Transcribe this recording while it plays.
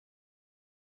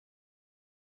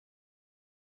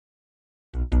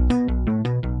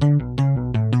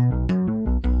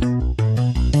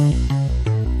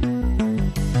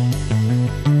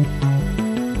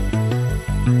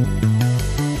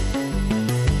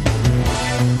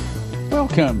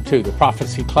Welcome to the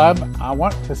Prophecy Club. I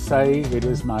want to say it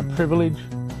is my privilege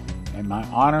and my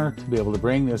honor to be able to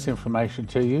bring this information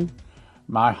to you.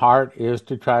 My heart is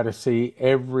to try to see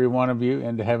every one of you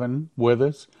into heaven with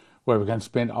us, where we can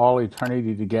spend all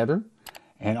eternity together.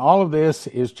 And all of this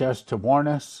is just to warn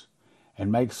us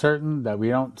and make certain that we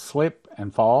don't slip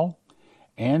and fall,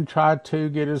 and try to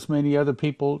get as many other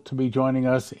people to be joining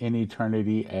us in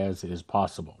eternity as is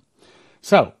possible.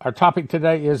 So, our topic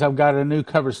today is I've got a new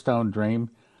Coverstone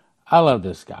dream. I love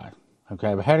this guy. Okay,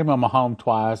 I've had him on my home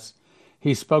twice.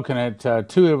 He's spoken at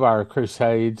two of our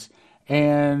crusades,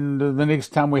 and the next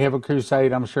time we have a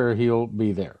crusade, I'm sure he'll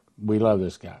be there. We love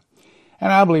this guy.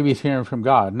 And I believe he's hearing from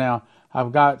God. Now,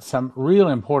 I've got some real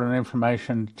important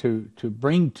information to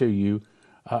bring to you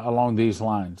along these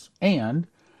lines. And,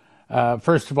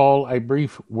 first of all, a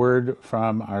brief word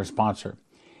from our sponsor.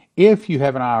 If you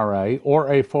have an IRA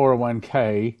or a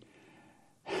 401k,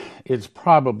 it's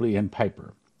probably in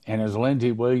paper. And as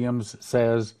Lindsey Williams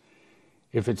says,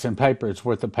 if it's in paper, it's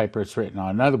worth the paper it's written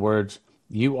on. In other words,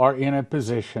 you are in a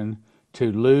position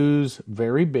to lose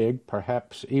very big,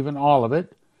 perhaps even all of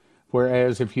it,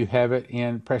 whereas if you have it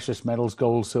in precious metals,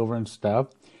 gold, silver, and stuff,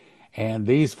 and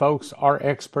these folks are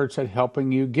experts at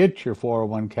helping you get your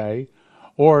 401k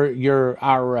or your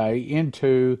IRA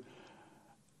into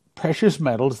precious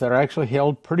metals that are actually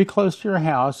held pretty close to your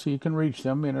house so you can reach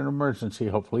them in an emergency,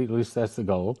 hopefully. At least that's the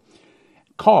goal.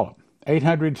 Call them,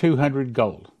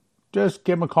 800-200-GOLD. Just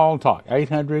give them a call and talk,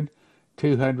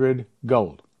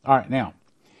 800-200-GOLD. All right, now,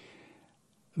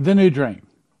 the new dream.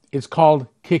 It's called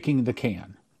Kicking the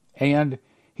Can. And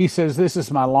he says, this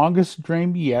is my longest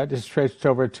dream yet. It stretched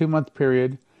over a 2-month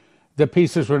period. The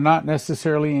pieces were not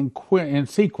necessarily in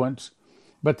sequence,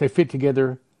 but they fit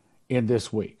together in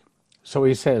this week. So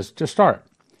he says, to start,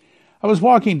 I was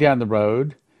walking down the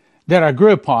road that I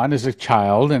grew upon as a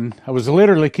child, and I was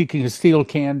literally kicking a steel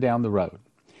can down the road.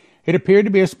 It appeared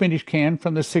to be a spinach can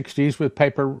from the 60s with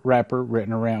paper wrapper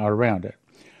written around it.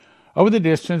 Over the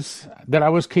distance that I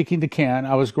was kicking the can,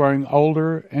 I was growing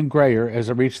older and grayer as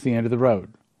I reached the end of the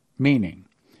road, meaning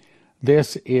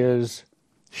this is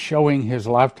showing his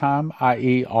lifetime,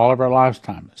 i.e. all of our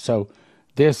lifetime. So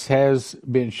this has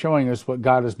been showing us what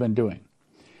God has been doing.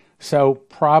 So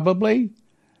probably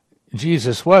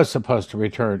Jesus was supposed to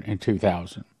return in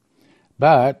 2000,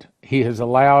 but he has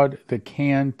allowed the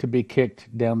can to be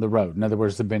kicked down the road. In other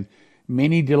words, there have been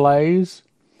many delays.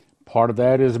 Part of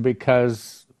that is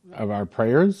because of our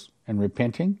prayers and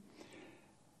repenting.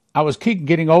 I was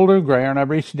getting older and grayer, and I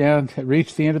reached the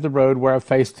end of the road where I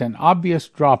faced an obvious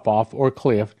drop-off or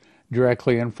cliff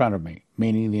directly in front of me,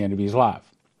 meaning the end of his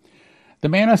life. The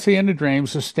man I see in the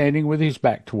dreams was standing with his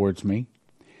back towards me.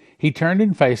 He turned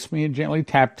and faced me and gently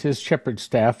tapped his shepherd's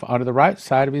staff onto the right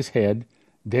side of his head,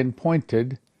 then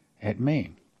pointed at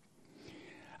me.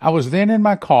 I was then in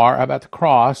my car about to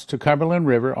cross to Cumberland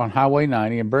River on Highway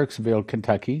 90 in Burkesville,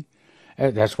 Kentucky.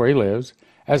 That's where he lives.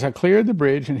 As I cleared the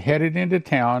bridge and headed into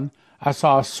town, I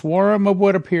saw a swarm of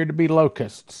what appeared to be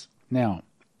locusts. Now,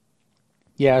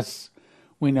 yes,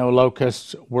 we know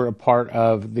locusts were a part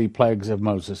of the plagues of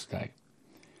Moses' day.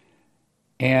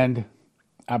 And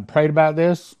I prayed about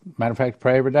this. Matter of fact, I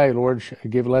pray every day, Lord,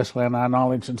 give Leslie and I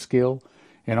knowledge and skill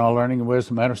in all learning and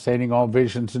wisdom, understanding all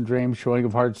visions and dreams, showing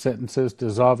of hard sentences,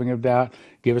 dissolving of doubt.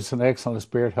 Give us an excellent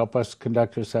spirit. Help us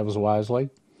conduct ourselves wisely.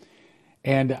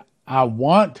 And I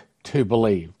want to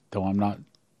believe, though I'm not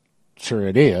sure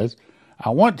it is, I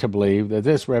want to believe that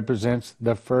this represents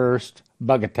the first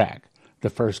bug attack, the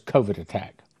first COVID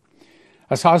attack.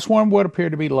 I saw a swarm of what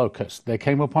appeared to be locusts. They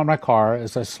came upon my car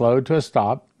as I slowed to a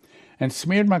stop and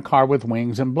smeared my car with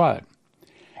wings and blood.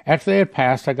 After they had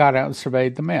passed, I got out and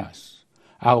surveyed the mess.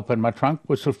 I opened my trunk,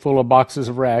 which was full of boxes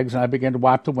of rags, and I began to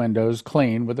wipe the windows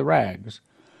clean with the rags.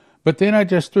 But then I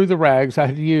just threw the rags I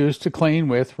had used to clean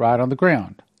with right on the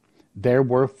ground. There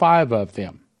were 5 of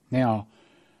them. Now,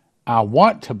 I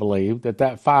want to believe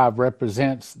that 5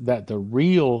 represents that the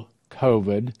real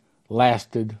COVID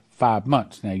lasted 5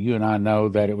 months. Now, you and I know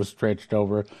that it was stretched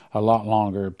over a lot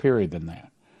longer period than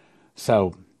that.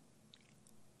 So,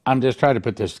 I'm just trying to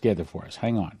put this together for us.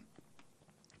 Hang on.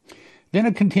 Then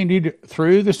I continued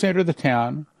through the center of the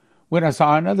town when I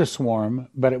saw another swarm,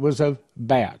 but it was of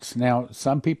bats. Now,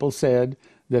 some people said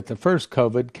that the first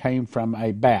COVID came from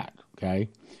a bat, okay?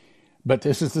 But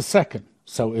this is the second.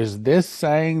 So is this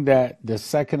saying that the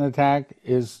second attack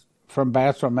is from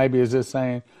bats, or maybe is this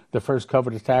saying the first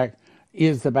COVID attack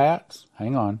is the bats?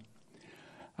 Hang on.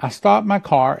 I stopped my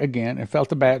car again and felt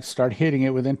the bats start hitting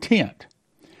it with intent,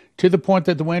 to the point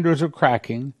that the windows were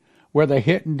cracking, where they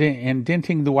hit and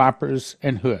denting the wipers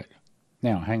and hood.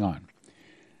 Now, hang on.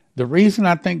 The reason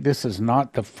I think this is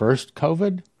not the first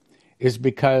COVID is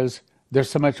because there's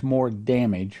so much more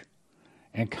damage.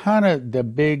 And kind of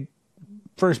the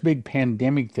first big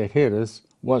pandemic that hit us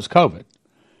was COVID.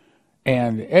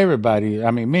 And everybody,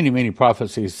 I mean, many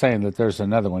prophecies saying that there's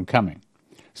another one coming.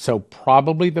 So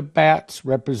probably the bats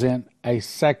represent a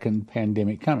second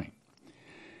pandemic coming.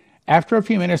 After a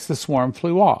few minutes, the swarm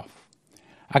flew off.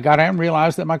 I got out and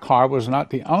realized that my car was not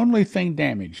the only thing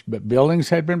damaged, but buildings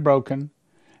had been broken,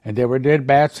 and there were dead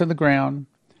bats in the ground.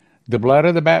 The blood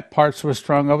of the bat parts was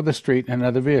strung over the street and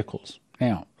other vehicles.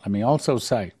 Now, let me also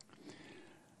say,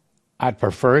 I'd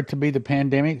prefer it to be the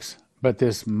pandemics, but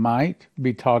this might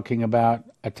be talking about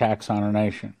attacks on our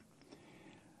nation.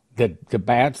 The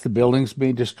bats, the buildings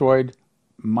being destroyed,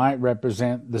 might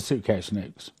represent the suitcase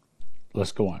nukes.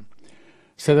 Let's go on.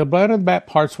 So the blood of the bat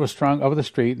parts was strung over the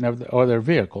street and or their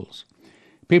vehicles.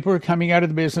 People were coming out of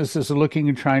the businesses looking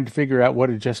and trying to figure out what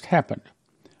had just happened.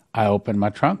 I opened my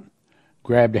trunk,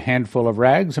 grabbed a handful of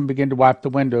rags, and began to wipe the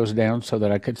windows down so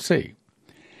that I could see.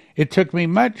 It took me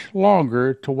much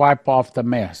longer to wipe off the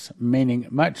mess, meaning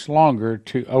much longer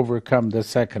to overcome the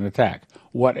second attack,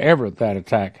 whatever that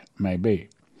attack may be.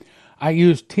 I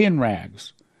used 10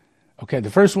 rags. Okay,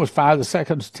 the first one was 5, the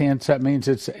second was 10, so that means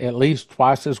it's at least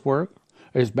twice as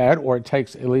bad, or it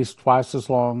takes at least twice as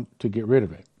long to get rid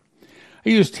of it. I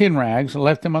used 10 rags and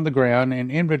left them on the ground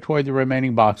and inventoried the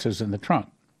remaining boxes in the trunk.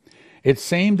 It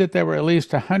seemed that there were at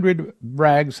least 100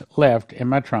 rags left in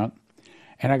my trunk,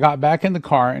 and I got back in the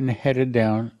car and headed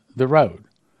down the road.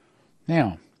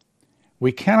 Now,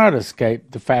 we cannot escape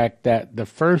the fact that the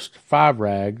first 5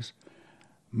 rags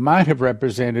might have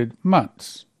represented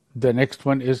months. The next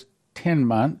one is 10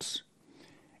 months,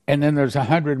 and then there's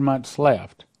 100 months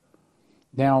left.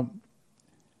 Now,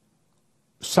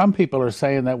 some people are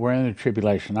saying that we're in a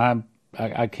tribulation.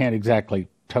 I can't exactly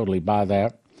totally buy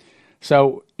that.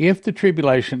 So if the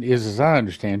tribulation is, as I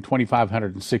understand,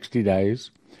 2,560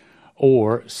 days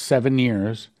or 7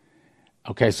 years,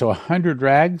 okay, so 100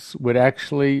 rags would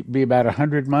actually be about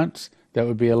 100 months. That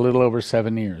would be a little over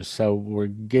 7 years. So we're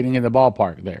getting in the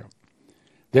ballpark there.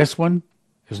 This one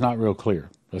is not real clear.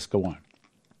 Let's go on.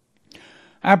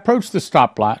 I approached the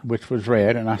stoplight, which was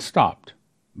red, and I stopped.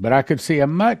 But I could see a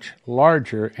much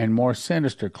larger and more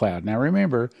sinister cloud. Now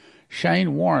remember,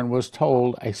 Shane Warren was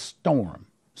told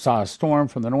saw a storm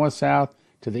from the north-south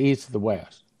to the east to the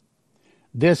west.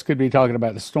 This could be talking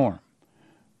about the storm.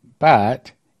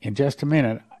 But in just a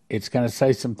minute, it's going to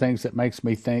say some things that makes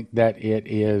me think that it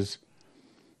is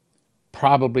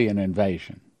probably an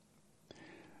invasion.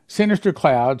 Sinister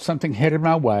cloud, something headed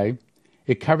my way.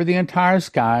 It covered the entire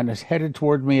sky and is headed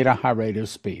toward me at a high rate of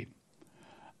speed.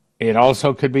 It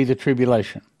also could be the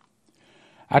tribulation.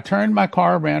 I turned my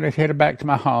car around and headed back to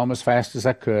my home as fast as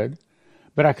I could,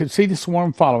 but I could see the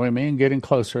swarm following me and getting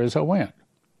closer as I went.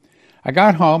 I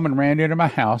got home and ran into my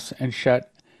house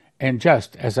and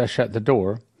just as I shut the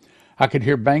door, I could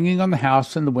hear banging on the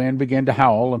house and the wind began to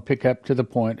howl and pick up to the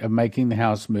point of making the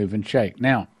house move and shake.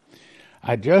 Now,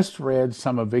 I just read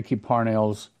some of Vicky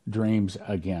Parnell's dreams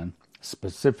again,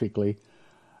 specifically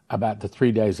about the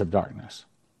 3 days of darkness.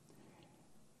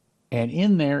 And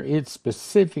in there, it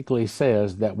specifically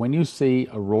says that when you see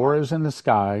auroras in the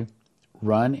sky,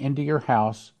 run into your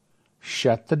house,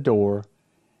 shut the door,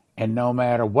 and no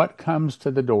matter what comes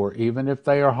to the door, even if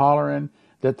they are hollering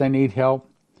that they need help,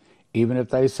 even if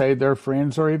they say they're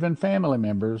friends or even family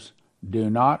members, do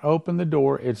not open the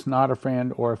door. It's not a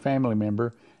friend or a family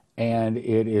member, and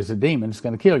it is a demon. It's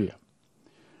going to kill you.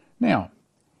 Now,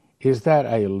 is that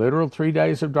a literal 3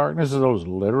 days of darkness? Are those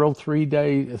literal 3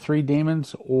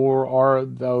 demons, or are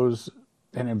those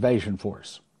an invasion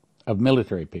force of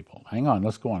military people? Hang on,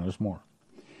 let's go on. There's more.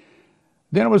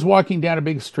 Then I was walking down a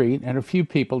big street, and a few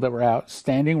people that were out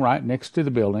standing right next to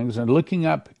the buildings and looking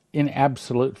up in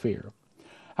absolute fear.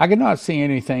 I could not see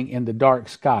anything in the dark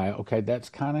sky. Okay, that's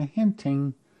kind of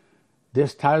hinting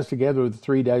this ties together with the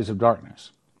 3 days of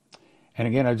darkness. And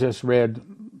again, I just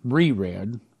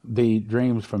reread the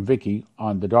dreams from Vicky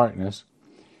on the darkness.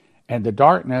 And the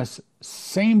darkness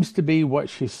seems to be what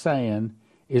she's saying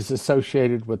is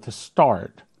associated with the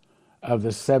start of the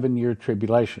 7-year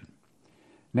tribulation.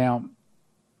 Now,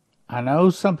 I know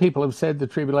some people have said the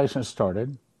tribulation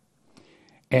started,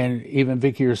 and even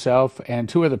Vicky herself and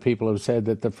 2 other people have said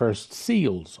that the first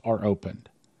seals are opened.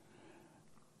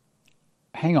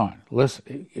 Hang on,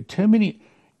 listen.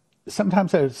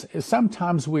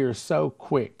 Sometimes we are so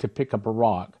quick to pick up a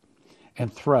rock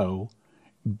and throw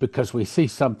because we see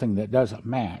something that doesn't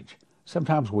match.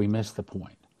 Sometimes we miss the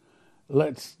point.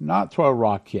 Let's not throw a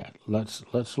rock yet. Let's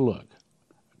look,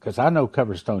 because I know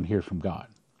Coverstone hears from God.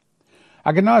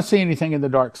 I could not see anything in the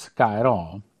dark sky at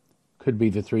all. Could be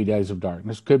the 3 days of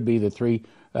darkness. Could be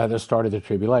the start of the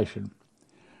tribulation.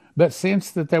 But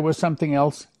sensed that there was something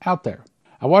else out there.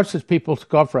 I watched as people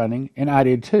took off running, and I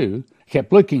did too,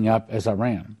 kept looking up as I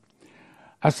ran.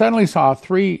 I suddenly saw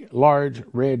 3 large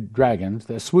red dragons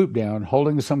that swooped down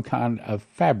holding some kind of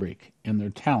fabric in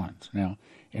their talons. Now,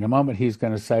 in a moment, he's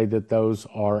going to say that those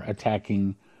are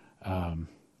attacking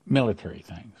military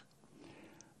things.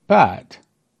 But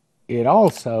it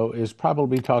also is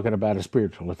probably talking about a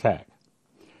spiritual attack.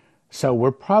 So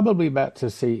we're probably about to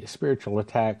see spiritual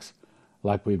attacks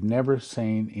like we've never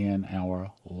seen in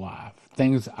our life.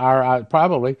 Things are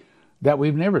probably that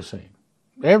we've never seen,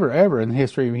 ever in the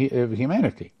history of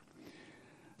humanity.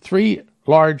 3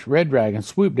 large red dragons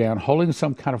swooped down, holding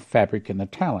some kind of fabric in the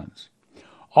talons.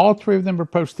 All 3 of them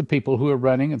approached the people who were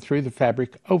running and threw the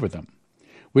fabric over them,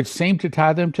 which seemed to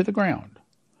tie them to the ground.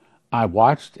 I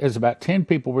watched as about 10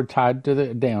 people were tied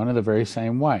down in the very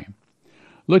same way.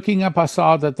 Looking up, I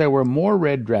saw that there were more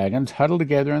red dragons huddled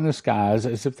together in the skies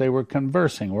as if they were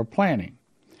conversing or planning.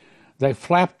 They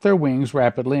flapped their wings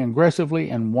rapidly and aggressively,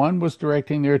 and one was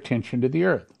directing their attention to the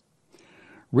earth.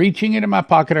 Reaching into my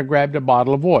pocket, I grabbed a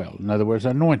bottle of oil, in other words,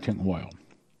 anointing oil,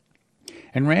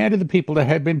 and ran to the people that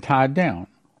had been tied down.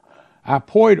 I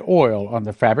poured oil on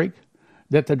the fabric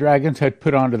that the dragons had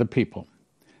put onto the people.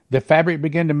 The fabric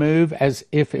began to move as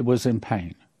if it was in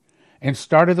pain, and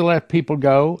started to let people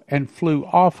go and flew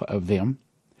off of them.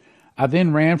 I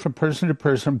then ran from person to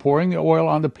person, pouring the oil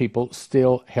on the people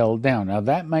still held down. Now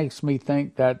that makes me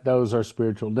think that those are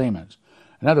spiritual demons.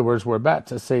 In other words, we're about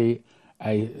to see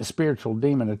a spiritual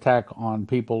demon attack on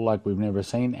people like we've never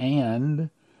seen, and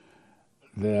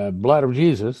the blood of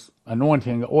Jesus,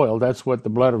 anointing oil, that's what the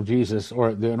blood of Jesus,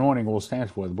 or the anointing oil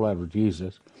stands for, the blood of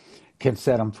Jesus, can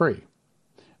set them free.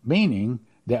 Meaning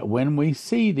that when we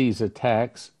see these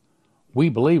attacks, we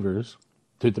believers,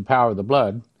 through the power of the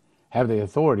blood, have the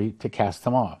authority to cast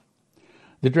them off.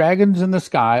 The dragons in the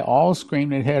sky all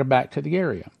screamed and headed back to the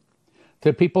area.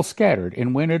 The people scattered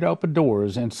and went to open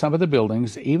doors in some of the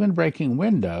buildings, even breaking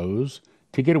windows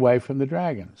to get away from the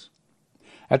dragons.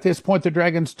 At this point, the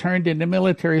dragons turned into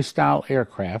military-style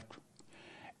aircraft,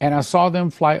 and I saw them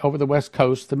fly over the West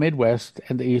Coast, the Midwest,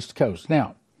 and the East Coast.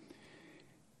 Now,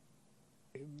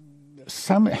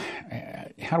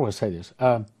 how do I say this?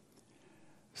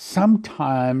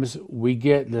 Sometimes we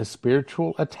get the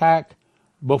spiritual attack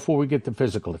before we get the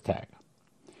physical attack.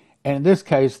 And in this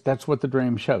case, that's what the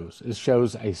dream shows. It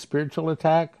shows a spiritual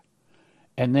attack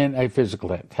and then a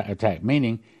physical attack.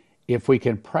 Meaning, if we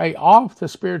can pray off the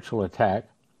spiritual attack,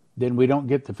 then we don't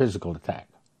get the physical attack.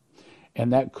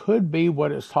 And that could be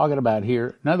what it's talking about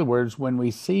here. In other words, when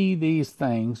we see these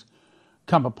things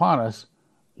come upon us,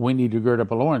 we need to gird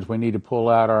up our loins. We need to pull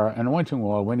out our anointing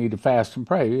oil. We need to fast and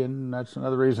pray. And that's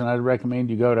another reason I'd recommend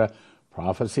you go to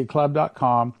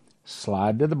prophecyclub.com,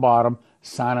 slide to the bottom,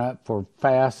 sign up for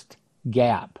Fast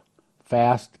Gap.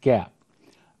 Fast Gap.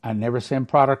 I never send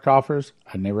product offers.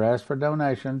 I never ask for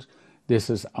donations. This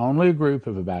is only a group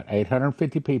of about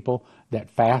 850 people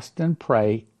that fast and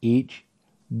pray each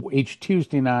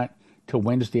Tuesday night to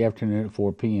Wednesday afternoon at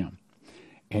 4 p.m.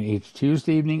 And each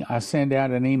Tuesday evening, I send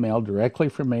out an email directly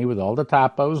from me with all the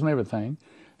typos and everything.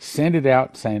 Send it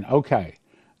out saying, okay,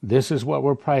 this is what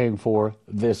we're praying for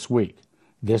this week.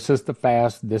 This is the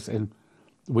fast, and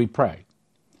we pray.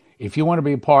 If you want to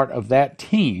be a part of that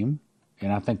team,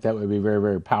 and I think that would be very,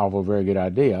 very powerful, very good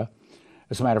idea.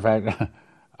 As a matter of fact,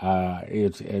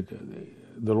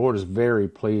 the Lord is very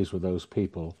pleased with those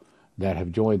people that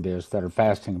have joined this, that are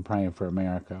fasting and praying for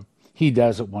America. He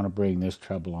doesn't want to bring this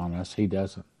trouble on us. He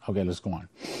doesn't. Okay, let's go on.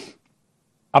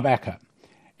 I'll back up.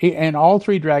 And all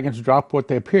 3 dragons dropped what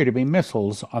they appear to be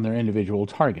missiles on their individual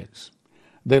targets.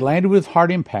 They landed with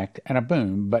hard impact and a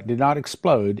boom, but did not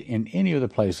explode in any of the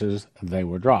places they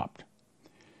were dropped.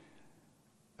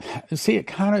 See, it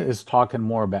kind of is talking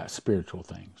more about spiritual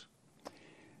things.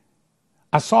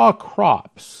 I saw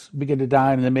crops begin to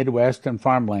die in the Midwest and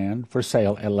farmland for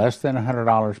sale at less than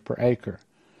 $100 per acre.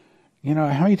 You know,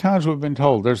 how many times we've been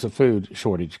told there's a food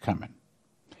shortage coming?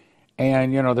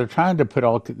 And, you know, they're trying to put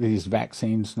all these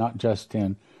vaccines not just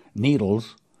in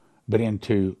needles, but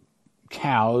into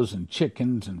cows and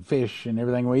chickens and fish and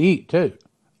everything we eat, too,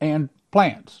 and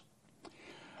plants.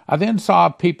 I then saw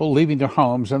people leaving their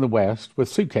homes in the West with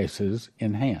suitcases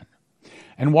in hand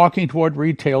and walking toward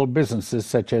retail businesses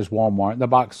such as Walmart and the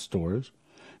box stores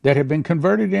that had been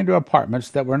converted into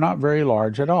apartments that were not very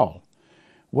large at all.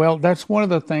 Well, that's one of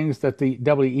the things that the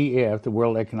WEF, the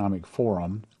World Economic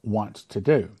Forum, wants to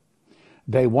do.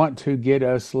 They want to get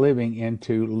us living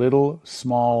into little,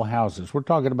 small houses. We're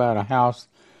talking about a house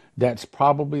that's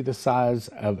probably the size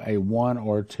of a 1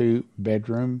 or 2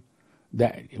 bedroom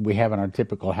that we have in our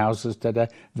typical houses today.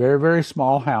 Very, very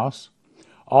small house.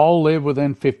 All live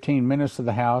within 15 minutes of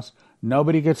the house.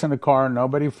 Nobody gets in a car.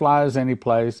 Nobody flies any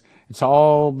place. It's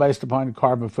all based upon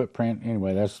carbon footprint.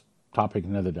 Anyway, that's topic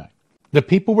another day. The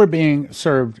people were being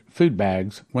served food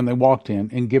bags when they walked in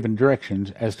and given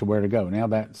directions as to where to go. Now,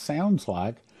 that sounds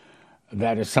like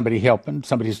that is somebody helping,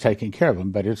 somebody's taking care of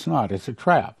them, but it's not. It's a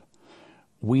trap.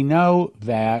 We know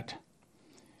that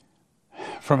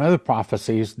from other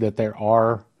prophecies that there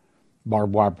are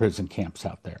barbed wire prison camps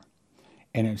out there.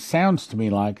 And it sounds to me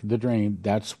like the dream,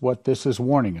 that's what this is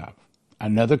warning of.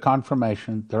 Another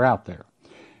confirmation they're out there.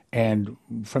 And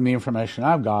from the information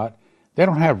I've got, they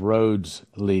don't have roads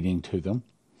leading to them.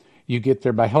 You get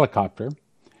there by helicopter,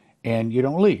 and you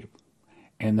don't leave.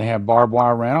 And they have barbed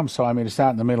wire around them, so I mean, it's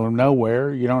out in the middle of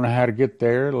nowhere. You don't know how to get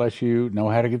there unless you know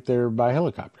how to get there by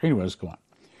helicopter. Anyways, go on.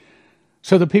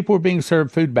 So the people were being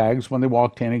served food bags when they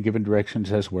walked in and given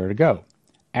directions as where to go.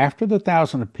 After the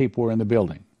 1,000 people were in the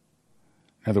building,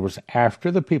 in other words,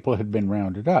 after the people had been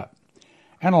rounded up,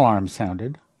 an alarm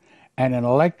sounded, and an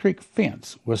electric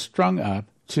fence was strung up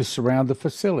to surround the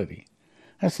facility.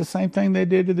 That's the same thing they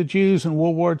did to the Jews in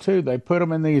World War II. They put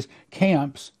them in these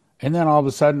camps, and then all of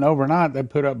a sudden, overnight, they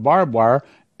put up barbed wire,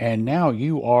 and now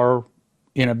you are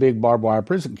in a big barbed wire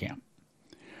prison camp.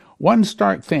 One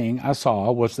stark thing I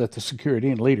saw was that the security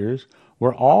and leaders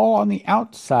were all on the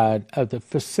outside of the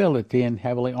facility and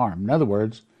heavily armed. In other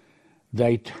words,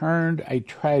 they turned a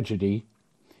tragedy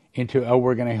into, oh,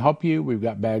 we're going to help you. We've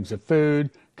got bags of food.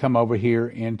 Come over here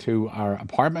into our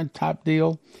apartment type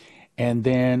deal. And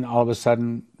then all of a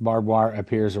sudden, barbed wire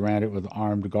appears around it with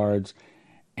armed guards,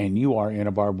 and you are in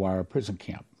a barbed wire prison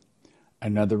camp.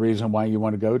 Another reason why you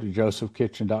want to go to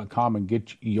josephkitchen.com and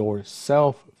get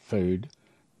yourself food.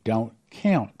 Don't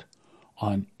count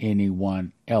on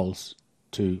anyone else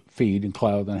to feed and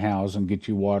clothe and house and get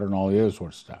you water and all the other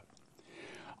sort of stuff.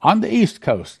 On the East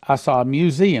Coast, I saw a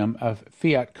museum of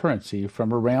fiat currency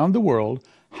from around the world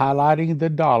highlighting the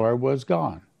dollar was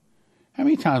gone. How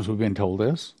many times have we been told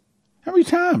this? How many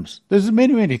times? This is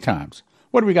many, many times.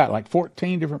 What do we got, like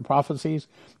 14 different prophecies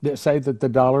that say that the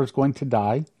dollar is going to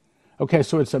die? Okay,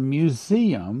 so it's a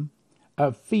museum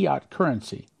of fiat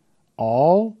currency.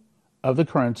 All of the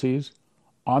currencies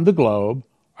on the globe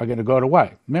are going to go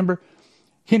away. Remember,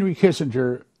 Henry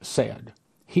Kissinger said,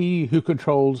 he who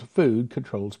controls food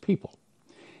controls people.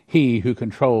 He who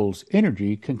controls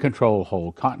energy can control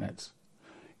whole continents.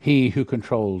 He who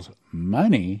controls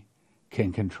money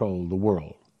can control the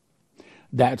world.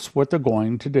 That's what they're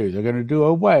going to do. They're going to do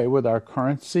away with our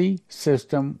currency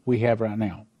system we have right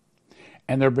now.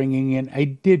 And they're bringing in a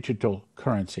digital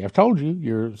currency. I've told you,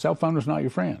 your cell phone is not your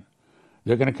friend.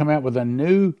 They're going to come out with a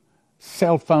new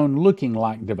cell phone looking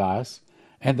like device,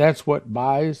 and that's what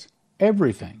buys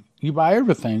everything. You buy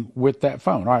everything with that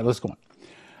phone. All right, let's go on.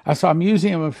 I saw a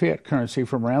museum of fiat currency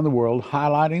from around the world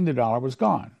highlighting the dollar was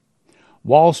gone.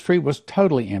 Wall Street was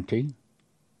totally empty.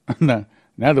 In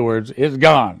other words, it's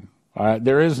gone. All right,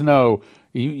 there is no,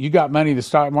 you got money in the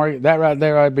stock market. That right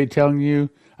there, I'd be telling you,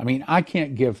 I mean, I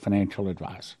can't give financial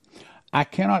advice. I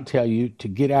cannot tell you to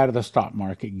get out of the stock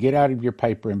market, get out of your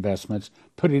paper investments,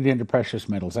 put it into precious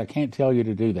metals. I can't tell you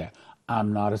to do that.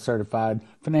 I'm not a certified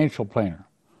financial planner.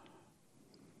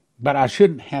 But I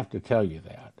shouldn't have to tell you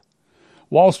that.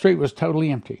 Wall Street was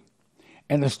totally empty.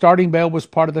 And the starting bell was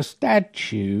part of the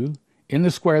statue in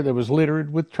the square that was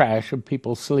littered with trash of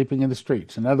people sleeping in the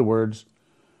streets. In other words,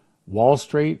 Wall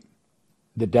Street,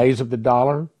 the days of the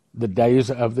dollar, the days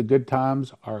of the good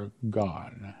times are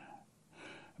gone.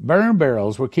 Burn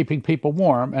barrels were keeping people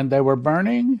warm, and they were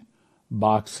burning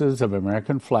boxes of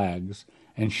American flags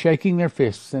and shaking their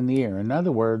fists in the air. In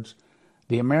other words,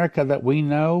 the America that we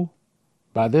know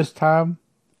by this time,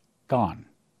 gone.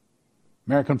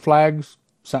 American flags,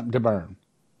 something to burn.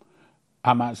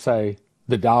 I might say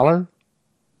the dollar,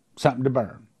 something to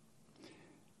burn.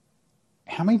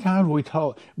 How many times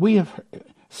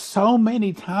so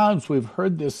many times we've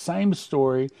heard this same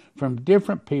story from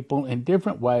different people in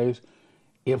different ways.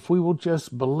 If we will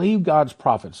just believe God's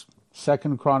prophets,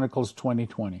 2 Chronicles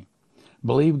 20:20,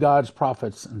 believe God's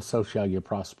prophets and so shall you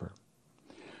prosper.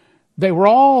 They were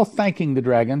all thanking the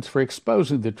dragons for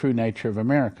exposing the true nature of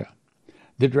America.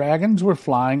 The dragons were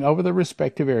flying over the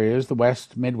respective areas, the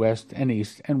West, Midwest, and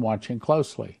East, and watching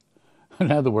closely.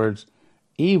 In other words,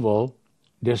 evil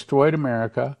destroyed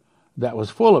America that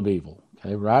was full of evil.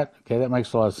 Okay, right? Okay, that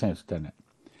makes a lot of sense, doesn't it?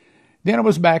 Then I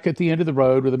was back at the end of the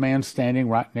road with a man standing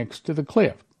right next to the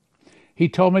cliff. He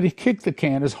told me to kick the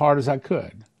can as hard as I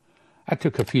could. I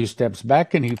took a few steps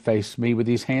back, and he faced me with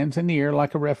his hands in the air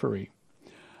like a referee.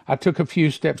 I took a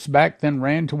few steps back, then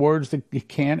ran towards the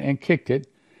can and kicked it,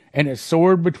 and it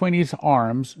soared between his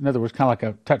arms. In other words, kind of like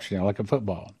a touchdown, like a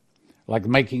football, like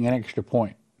making an extra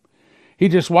point. He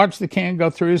just watched the can go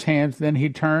through his hands. Then he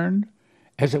turned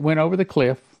as it went over the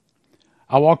cliff.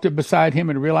 I walked up beside him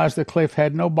and realized the cliff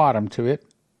had no bottom to it.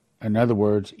 In other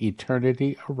words,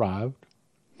 eternity arrived,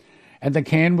 and the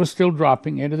can was still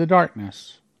dropping into the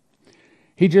darkness.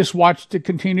 He just watched it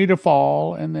continue to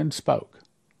fall and then spoke.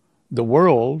 The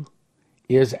world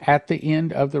is at the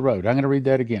end of the road. I'm going to read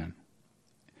that again.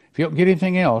 If you don't get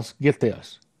anything else, get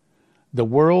this. The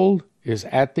world is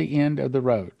at the end of the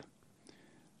road.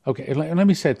 Okay, let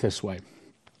me say it this way.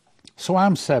 So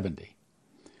I'm 70.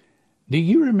 Do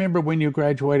you remember when you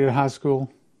graduated high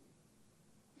school?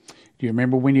 Do you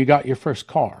remember when you got your first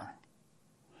car?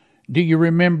 Do you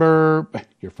remember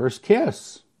your first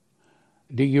kiss?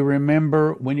 Do you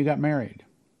remember when you got married?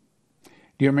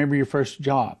 Do you remember your first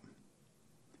job?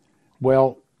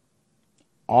 Well,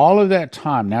 all of that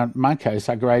time, now in my case,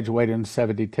 I graduated in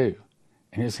 72,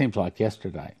 and it seems like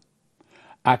yesterday.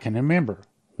 I can remember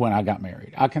when I got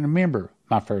married. I can remember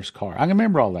my first car. I can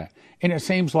remember all that. And it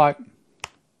seems like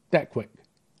that quick.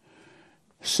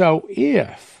 So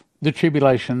if the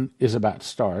tribulation is about to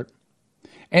start,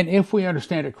 and if we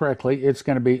understand it correctly, it's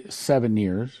going to be 7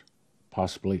 years,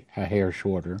 possibly a hair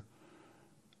shorter.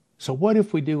 So what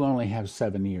if we do only have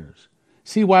 7 years?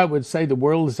 See why I would say the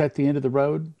world is at the end of the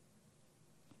road?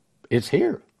 It's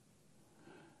here.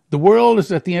 The world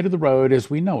is at the end of the road as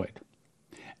we know it.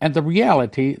 And the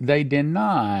reality they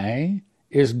deny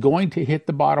is going to hit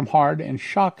the bottom hard and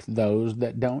shock those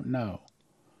that don't know.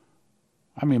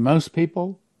 I mean, most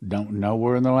people don't know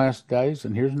we're in the last days,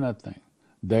 and here's another thing.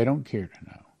 They don't care to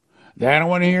know. They don't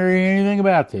want to hear anything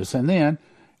about this. And then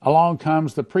along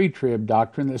comes the pre-trib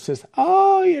doctrine that says,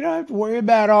 oh, you don't have to worry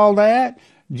about all that.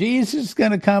 Jesus is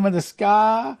going to come in the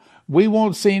sky. We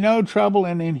won't see no trouble.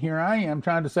 And then here I am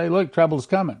trying to say, look, trouble's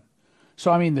coming.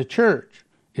 So, I mean, the church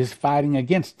is fighting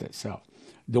against itself.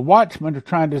 The watchmen are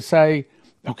trying to say,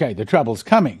 okay, the trouble's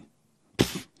coming.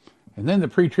 And then the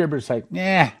pre-tribbers say,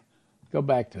 nah, go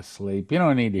back to sleep. You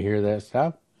don't need to hear that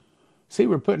stuff. See,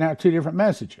 we're putting out two different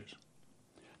messages.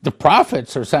 The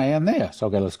prophets are saying this.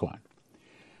 Okay, let's go on.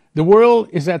 The world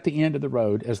is at the end of the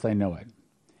road as they know it.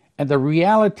 And the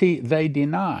reality they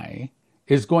deny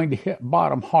is going to hit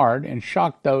bottom hard and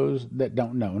shock those that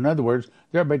don't know. In other words,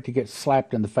 they're about to get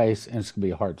slapped in the face, and it's going to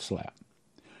be a hard slap.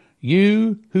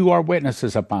 You who are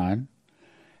witnesses upon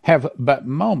have but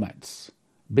moments,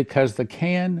 because the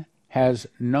can has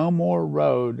no more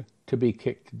road to be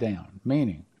kicked down.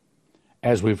 Meaning,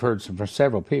 as we've heard from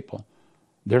several people,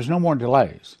 there's no more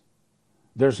delays.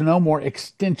 There's no more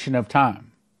extension of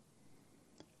time.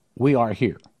 We are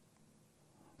here.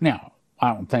 Now,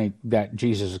 I don't think that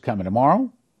Jesus is coming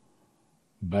tomorrow,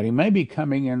 but he may be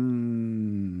coming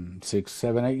in 6,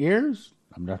 7, 8 years.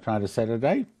 I'm not trying to set a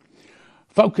date.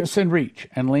 Focus and reach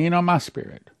and lean on my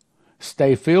spirit.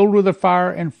 Stay filled with the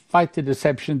fire and fight the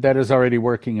deception that is already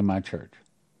working in my church.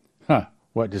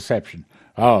 What deception?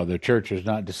 Oh, the church is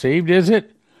not deceived, is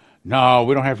it? No,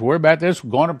 we don't have to worry about this.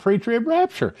 We're going to pre-trib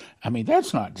rapture. I mean,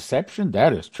 that's not deception.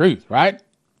 That is truth, right?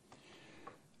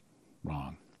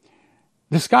 Wrong.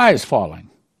 The sky is falling,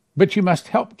 but you must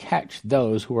help catch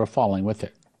those who are falling with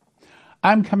it.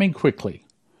 I'm coming quickly,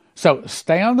 so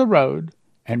stay on the road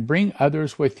and bring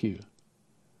others with you.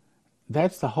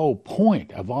 That's the whole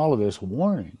point of all of this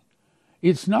warning.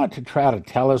 It's not to try to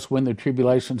tell us when the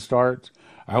tribulation starts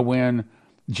or when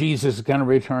Jesus is going to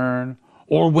return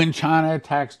or when China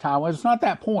attacks Taiwan. It's not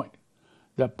that point.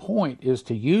 The point is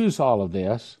to use all of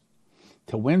this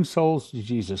to win souls to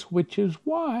Jesus, which is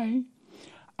why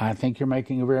I think you're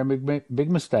making a very big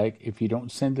mistake if you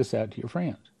don't send this out to your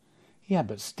friends. Yeah,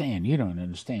 but Stan, you don't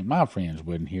understand. My friends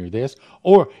wouldn't hear this.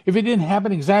 Or if it didn't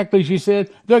happen exactly as you said,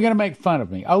 they're going to make fun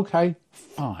of me. Okay,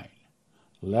 fine.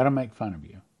 Let them make fun of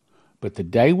you. But the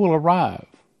day will arrive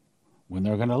when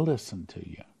they're going to listen to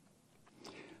you.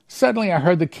 Suddenly I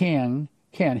heard the can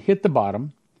hit the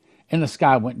bottom, and the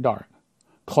sky went dark.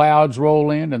 Clouds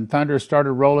rolled in, and thunder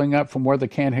started rolling up from where the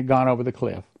can had gone over the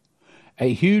cliff.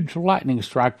 A huge lightning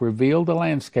strike revealed the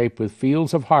landscape with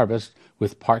fields of harvest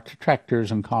with parked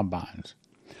tractors and combines.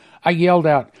 I yelled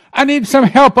out, I need some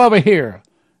help over here,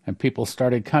 and people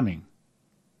started coming.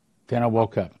 Then I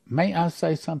woke up. May I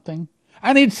say something?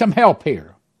 I need some help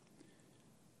here.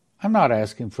 I'm not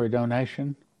asking for a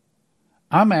donation.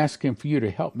 I'm asking for you to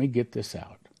help me get this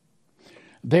out.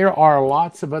 There are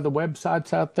lots of other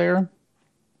websites out there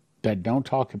that don't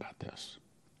talk about this.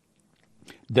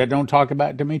 They don't talk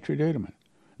about Dimitri Duduman.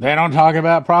 They don't talk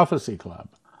about Prophecy Club.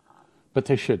 But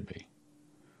they should be.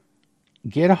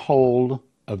 Get a hold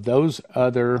of those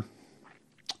other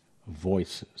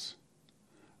voices.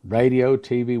 radio,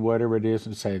 TV, whatever it is,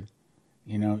 and said,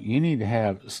 you know, you need to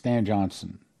have Stan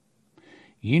Johnson.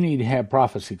 You need to have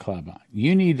Prophecy Club on.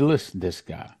 You need to listen to this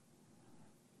guy.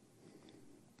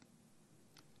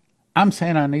 I'm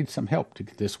saying I need some help to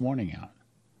get this warning out.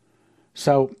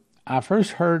 So I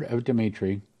first heard of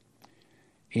Dimitri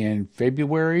in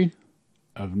February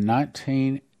of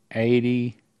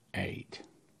 1988.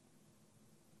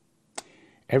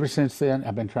 Ever since then,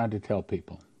 I've been trying to tell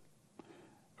people.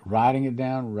 Writing it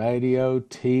down, radio,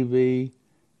 TV.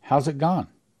 How's it gone?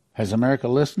 Has America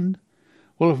listened?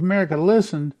 Well, if America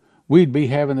listened, we'd be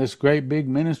having this great big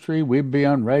ministry. We'd be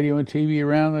on radio and TV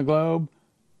around the globe.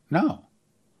 No.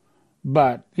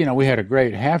 But, you know, we had a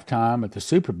great halftime at the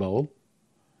Super Bowl.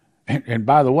 And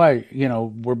by the way, you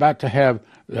know, we're about to have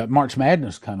March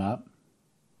Madness come up.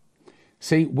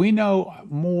 See, we know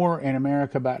more in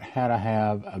America about how to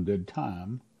have a good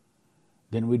time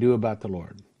than we do about the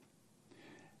Lord.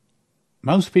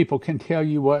 Most people can tell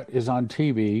you what is on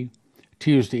TV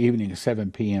Tuesday evening at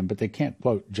 7 p.m., but they can't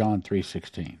quote John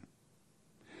 3:16.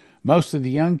 Most of the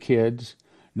young kids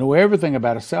know everything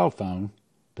about a cell phone,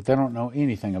 but they don't know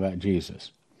anything about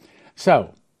Jesus.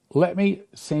 So, let me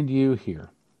send you here.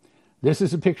 This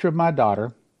is a picture of my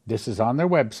daughter. This is on their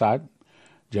website,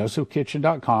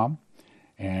 josephkitchen.com.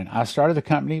 And I started the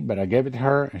company, but I gave it to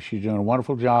her, and she's doing a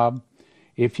wonderful job.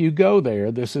 If you go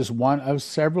there, this is one of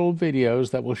several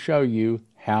videos that will show you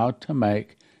how to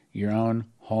make your own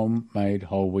homemade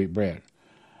whole wheat bread.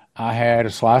 I had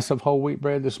a slice of whole wheat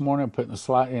bread this morning. I put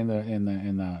in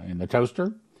the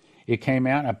toaster. It came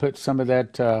out. I put some of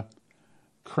that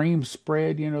cream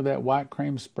spread, you know, that white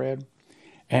cream spread.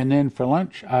 And then for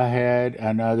lunch, I had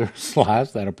another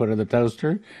slice that I put in the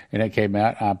toaster, and it came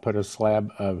out. I put a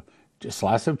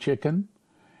slice of chicken,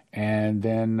 and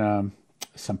then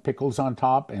some pickles on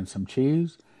top and some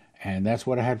cheese, and that's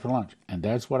what I had for lunch. And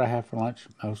that's what I have for lunch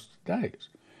most days.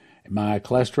 My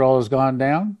cholesterol has gone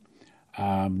down.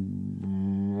 I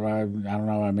don't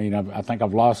know. I mean, I think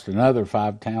I've lost another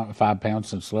 5 pounds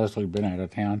since Leslie's been out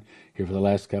of town here for the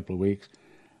last couple of weeks.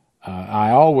 I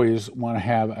always want to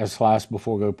have a slice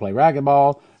before I go play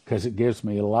racquetball because it gives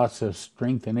me lots of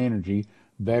strength and energy,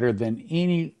 better than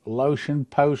any lotion,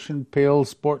 potion, pill,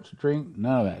 sports drink,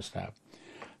 none of that stuff.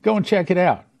 Go and check it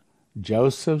out,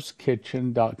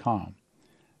 josephskitchen.com.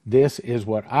 This is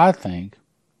what I think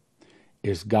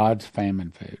is God's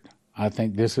famine food. I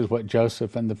think this is what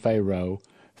Joseph and the Pharaoh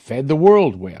fed the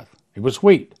world with. It was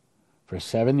wheat for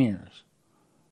 7 years.